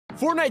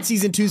Fortnite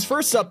Season 2's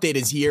first update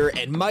is here,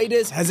 and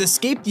Midas has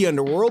escaped the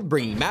underworld,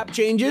 bringing map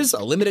changes,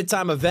 a limited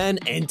time event,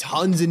 and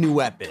tons of new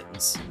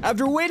weapons.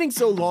 After waiting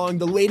so long,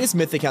 the latest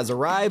mythic has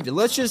arrived, and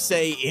let's just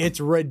say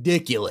it's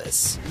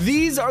ridiculous.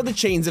 These are the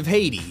Chains of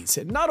Hades.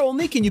 Not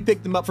only can you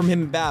pick them up from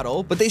him in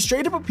battle, but they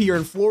straight up appear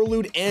in floor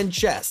loot and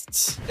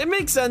chests. It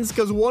makes sense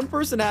because one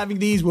person having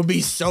these will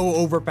be so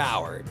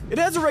overpowered. It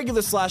has a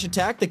regular slash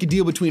attack that can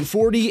deal between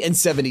 40 and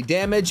 70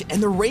 damage,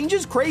 and the range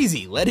is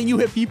crazy, letting you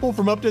hit people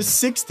from up to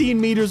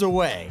 16 meters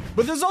away.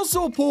 But there's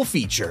also a pull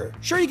feature.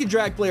 Sure, you can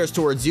drag players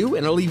towards you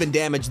and it'll even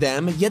damage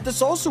them, yet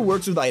this also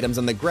works with items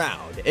on the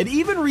ground. It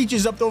even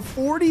reaches up to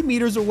 40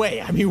 meters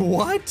away. I mean,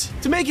 what?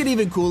 To make it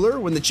even cooler,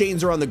 when the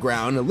chains are on the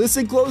ground,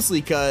 listen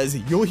closely cause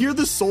you'll hear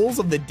the souls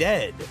of the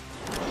dead.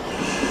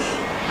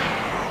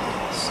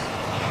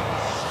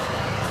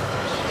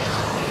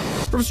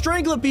 From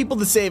strangling people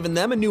to saving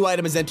them, a new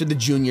item has entered the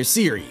Junior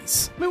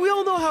series. I mean, we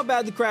all know how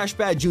bad the Crash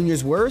Pad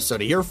Juniors were, so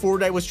to hear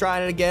Fortnite was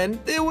trying it again,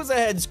 it was a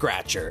head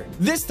scratcher.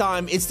 This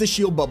time, it's the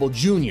Shield Bubble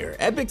Junior,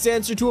 Epic's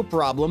answer to a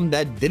problem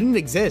that didn't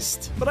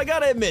exist. But I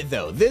gotta admit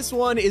though, this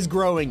one is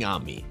growing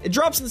on me. It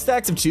drops in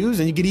stacks of 2s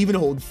and you can even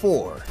hold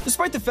 4.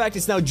 Despite the fact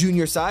it's now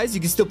Junior size,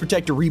 you can still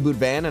protect a reboot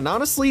van, and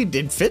honestly,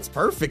 it fits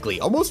perfectly,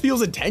 almost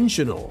feels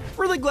intentional.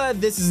 Really glad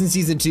this is in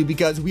Season 2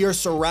 because we are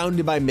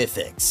surrounded by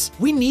mythics.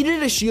 We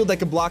needed a shield that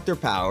could block their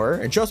power,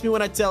 and trust me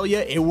when I tell you,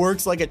 it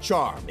works like a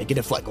charm. It can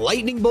deflect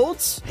lightning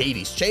bolts,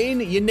 Hades chain,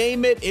 you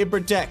name it, it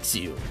protects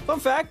you. Fun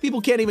fact,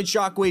 people can't even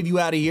shockwave you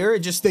out of here,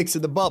 it just sticks to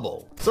the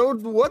bubble. So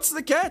what's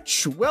the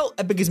catch? Well,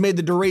 Epic has made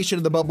the duration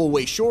of the bubble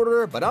way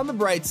shorter, but on the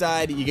bright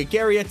side, you can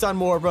carry a ton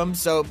more of them,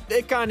 so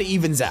it kinda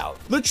evens out.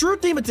 The true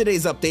theme of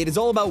today's update is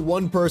all about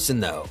one person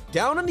though.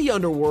 Down in the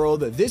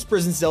underworld, this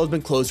prison cell has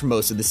been closed for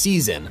most of the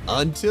season,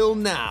 until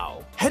now.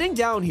 Heading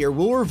down here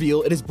will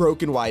reveal it is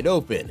broken wide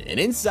open, and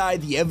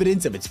inside the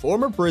evidence of its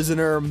former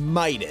prisoner,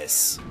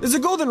 Midas. There's a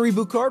golden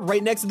reboot card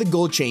right next to the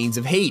gold chains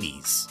of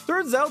Hades.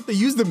 Turns out they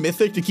used the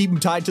mythic to keep him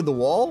tied to the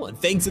wall, and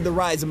thanks to the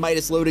rise of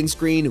Midas loading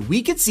screen,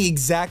 we could see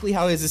exactly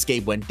how his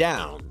escape went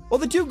down. While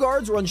the two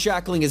guards were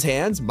unshackling his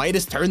hands,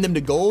 Midas turned them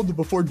to gold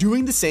before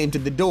doing the same to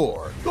the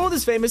door. Gold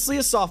is famously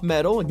a soft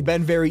metal and can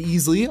bend very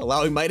easily,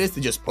 allowing Midas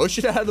to just push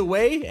it out of the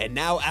way, and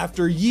now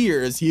after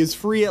years, he is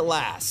free at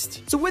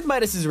last. So with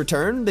Midas's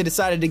return, they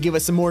decided to give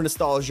us some more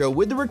nostalgia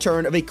with the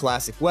return of a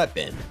classic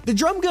weapon. The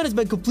drum gun has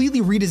been completely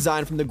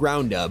redesigned from the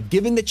ground up,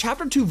 giving the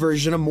Chapter 2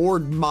 version a more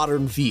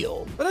modern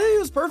feel. But I think it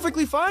was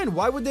perfectly fine,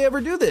 why would they ever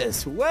do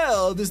this?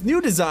 Well, this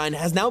new design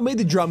has now made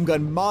the drum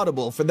gun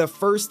moddable for the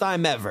first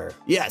time ever.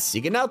 Yes,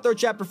 you can now throw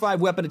Chapter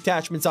 5 weapon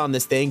attachments on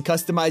this thing,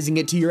 customizing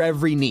it to your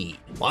every need.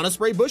 Wanna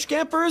spray bush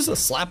campers?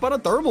 Slap on a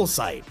thermal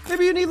sight.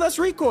 Maybe you need less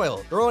recoil,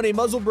 throw on a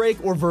muzzle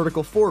brake or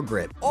vertical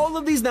foregrip. All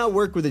of these now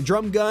work with a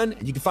drum gun,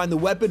 and you can find the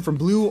weapon from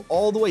blue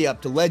all the way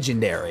up to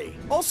legendary.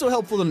 Also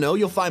helpful to know,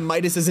 you'll find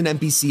Midas as an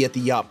NPC at the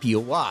yacht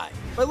POI.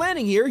 By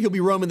landing here, he'll be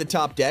roaming the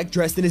top deck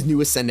dressed in his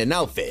new Ascendant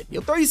outfit.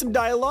 He'll throw you some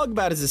dialogue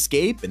about his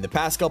escape in the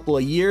past couple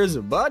of years,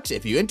 but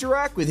if you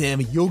interact with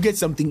him, you'll get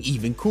something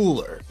even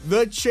cooler.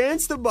 The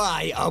chance to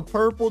buy a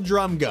purple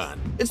drum gun.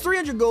 It's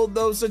 300 gold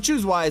though, so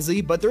choose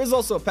wisely, but there is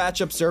also a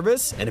patch-up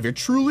service, and if you're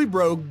truly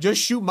broke, just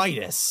shoot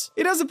Midas.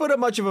 He doesn't put up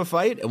much of a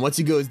fight, and once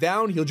he goes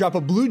down, he'll drop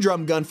a blue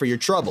drum gun for your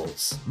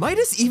troubles.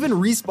 Midas even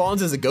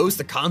respawns as a ghost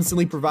to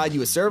constantly provide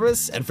you a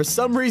service, and for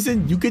some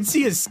reason, you could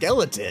see his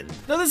skeleton.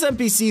 Now this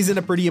NPC is in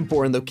a pretty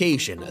important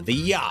location, the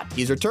yacht.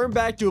 He's returned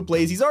back to a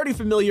place he's already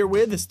familiar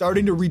with,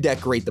 starting to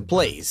redecorate the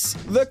place.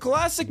 The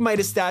classic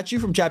Midas statue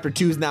from Chapter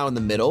 2 is now in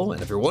the middle,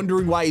 and if you're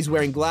wondering why he's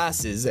wearing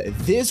glasses,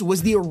 this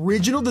was the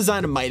original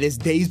design of Midas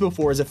days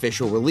before his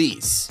official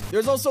release.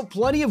 There's also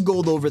plenty of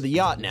gold over the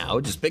yacht now,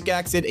 just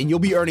pickaxe it and you'll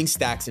be earning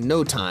stacks in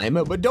no time,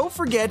 but don't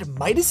forget,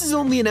 Midas is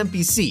only an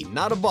NPC,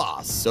 not a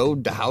boss,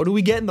 so how do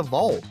we get in the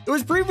vault? It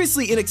was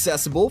previously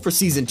inaccessible for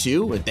Season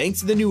 2, and thanks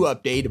to the new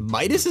update,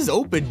 Midas has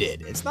opened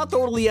it. It's not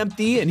totally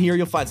empty, and here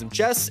you'll find some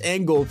chests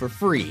and gold for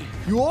free.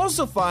 You'll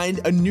also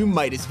find a new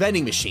Midas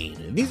vending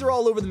machine. These are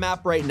all over the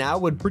map right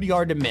now and pretty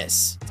hard to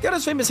miss. It's got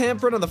his famous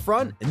handprint on the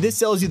front, and this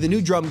sells you the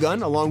new drum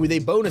gun along with a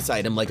bonus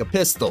item like a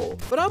pistol.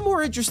 But I'm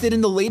more interested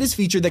in the latest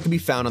feature that can be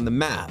found on the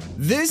map.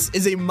 This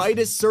is a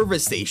Midas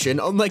service station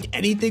unlike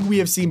anything we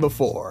have seen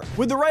before.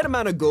 With the right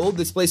amount of gold,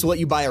 this place will let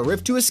you buy a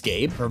rift to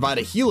escape, provide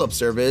a heal up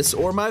service,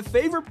 or my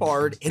favorite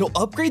part, it'll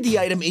upgrade the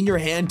item in your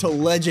hand to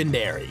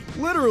legendary.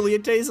 Literally a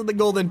taste of the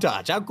golden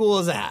touch. How cool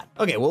is that?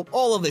 Okay, well,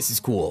 all of this is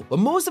cool, but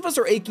most of us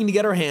are aching to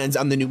get our hands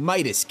on the new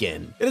Midas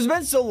skin. It has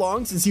been so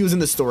long since he was in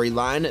the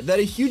storyline that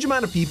a huge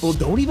amount of people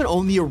don't even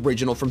own the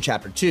original from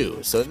Chapter 2,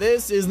 so this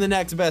this is the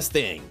next best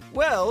thing.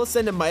 Well,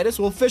 Ascendant Midas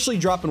will officially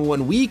drop in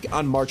 1 week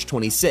on March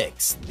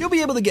 26th. You'll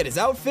be able to get his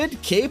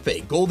outfit, cape,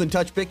 a golden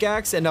touch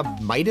pickaxe, and a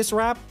Midas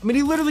wrap. I mean,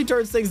 he literally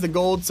turns things to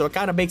gold, so it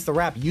kind of makes the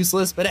wrap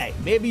useless, but hey,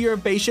 maybe you're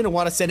impatient and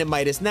want to Ascendant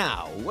Midas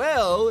now.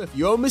 Well, if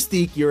you own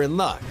Mystique, you're in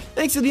luck.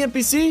 Thanks to the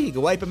NPC, you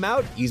can wipe him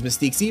out, use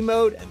Mystique's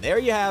emote, and there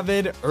you have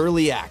it,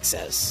 early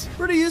access.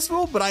 Pretty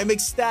useful, but I'm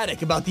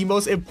ecstatic about the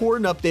most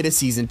important update of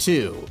Season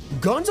 2.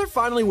 Guns are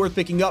finally worth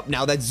picking up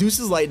now that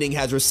Zeus's Lightning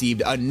has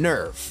received a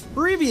nerf.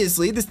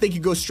 Previously, this thing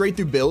could go straight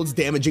through builds,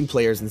 damaging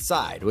players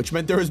inside, which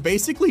meant there was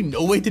basically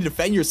no way to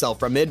defend yourself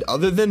from it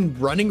other than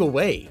running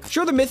away.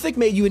 Sure, the Mythic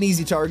made you an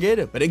easy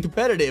target, but in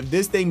competitive,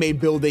 this thing made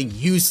building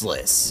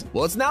useless.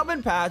 Well, it's now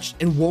been patched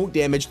and won't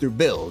damage through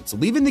builds,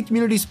 leaving the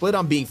community split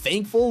on being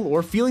thankful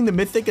or feeling the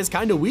Mythic is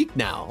kinda weak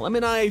now. Let me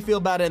know how you feel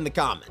about it in the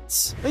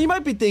comments. Now, you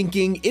might be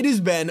thinking, it has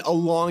been a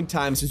long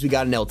time since we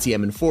got an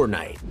LTM in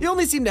Fortnite. They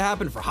only seem to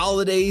happen for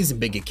holidays and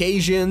big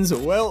occasions.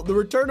 Well, the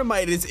return of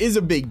Midas is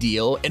a big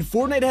deal, and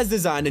Fortnite has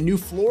designed a new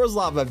Floor's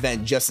Lava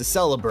event just to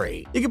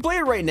celebrate. You can play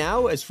it right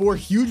now as 4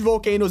 huge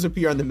volcanoes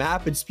appear on the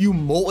map and spew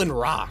molten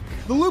rock.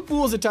 The loot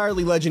pool is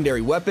entirely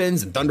legendary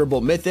weapons and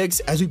Thunderbolt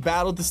mythics as we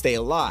battle to stay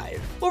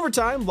alive. Over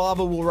time,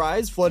 lava will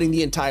rise, flooding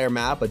the entire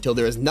map until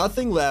there is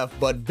nothing left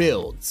but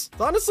builds.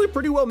 It's honestly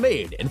pretty well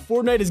made, and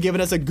Fortnite has given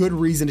us a good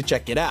reason to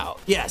check it out.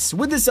 Yes,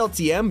 with this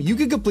LTM, you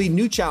can complete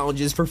new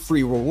challenges for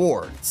free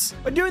rewards.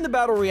 By doing the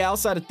Battle Royale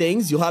side of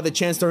things, you'll have the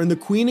chance to earn the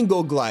Queen and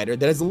Gold glider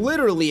that is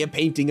literally a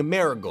painting of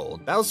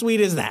marigold. How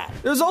sweet is that?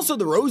 There's also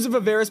the Rose of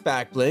Avaris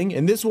back bling,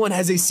 and this one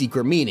has a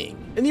secret meaning.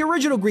 In the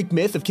original Greek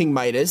myth of King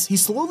Midas, he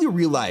slowly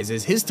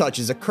realizes his touch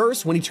is a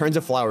curse when he turns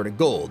a flower to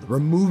gold,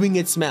 removing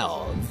its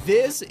smell.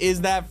 This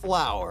is that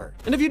flower.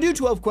 And if you do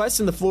 12 quests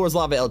in the Floor's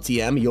Lava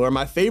LTM, you'll earn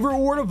my favorite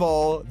reward of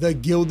all, the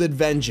Gilded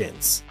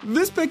Vengeance.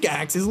 This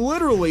pickaxe is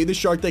literally the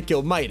shark that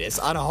killed Midas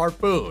on a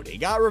harpoon. He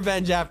got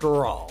revenge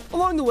after all.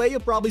 Along the way, you'll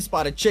probably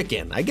spot a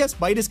chicken. I guess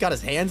Midas got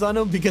his hands on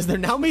them because they're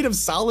now made of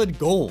solid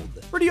gold.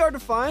 Pretty hard to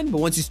find,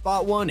 but once you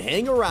spot one,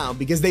 hang around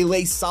because they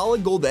lay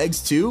solid gold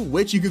eggs too,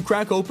 which you could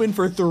crack open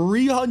for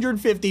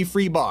 350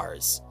 free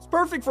bars.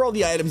 Perfect for all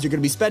the items you're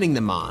going to be spending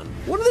them on.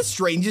 One of the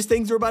strangest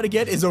things we're about to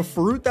get is a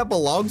fruit that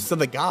belongs to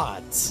the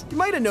gods. You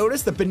might have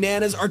noticed that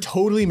bananas are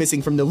totally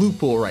missing from the loot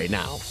pool right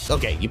now.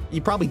 Okay, you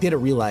probably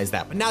didn't realize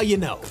that, but now you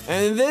know.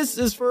 And this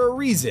is for a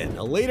reason.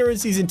 Later in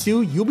Season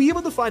 2, you'll be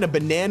able to find a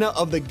banana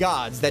of the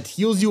gods that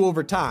heals you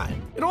over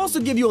time. It'll also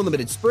give you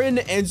unlimited sprint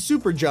and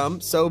super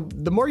jump, so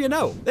the more you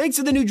know. Thanks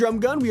to the new drum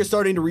gun, we are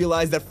starting to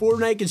realize that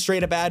Fortnite can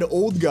straight up add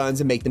old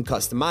guns and make them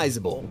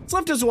customizable. It's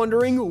left us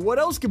wondering what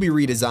else could be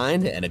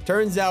redesigned, and it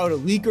turns out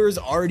leakers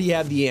already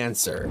have the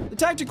answer. The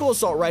tactical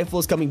assault rifle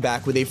is coming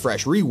back with a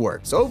fresh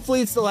rework, so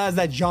hopefully it still has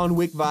that John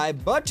Wick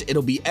vibe, but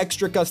it'll be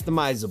extra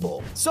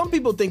customizable. Some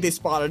people think they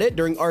spotted it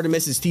during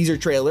Artemis's teaser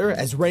trailer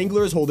as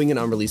Wrangler is holding an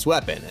unreleased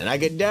weapon, and I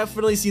could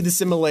definitely see the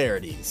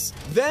similarities.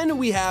 Then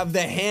we have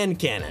the hand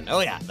cannon. Oh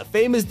yeah, the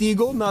famous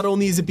Deagle. Not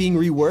only is it being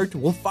reworked,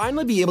 we'll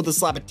finally be able to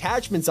slap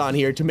attachments on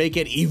here to make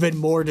it even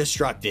more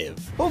destructive.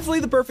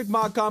 Hopefully the perfect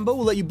mod combo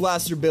will let you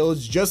blast your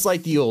builds just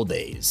like the old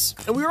days.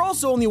 And we are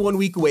also only 1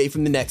 week away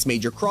from the next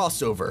major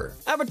crossover.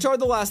 Avatar: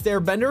 The Last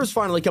Airbender is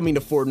finally coming to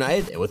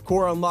Fortnite, and with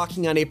core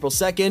unlocking on April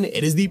 2nd,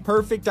 it is the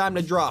perfect time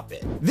to drop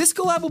it. This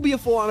collab will be a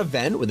full-on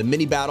event with a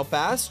mini battle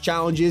pass,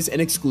 challenges,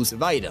 and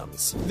exclusive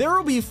items. There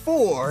will be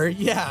 4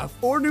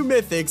 new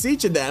mythics.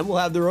 Each of them will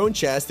have their own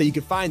chest that you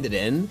can find it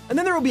in, and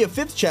then there will be a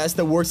 5th chest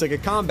that works like a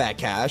combat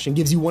cache and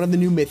gives you one of the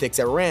new mythics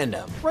at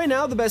random. Right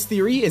now, the best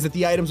theory is that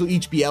the items will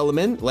each be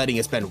element, letting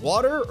us spend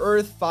water,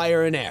 earth,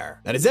 fire, and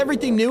air. That is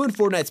everything new in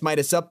Fortnite's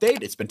Midas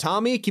update. It's been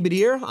Tommy, keep it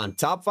here on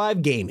Top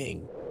 5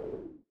 Gaming.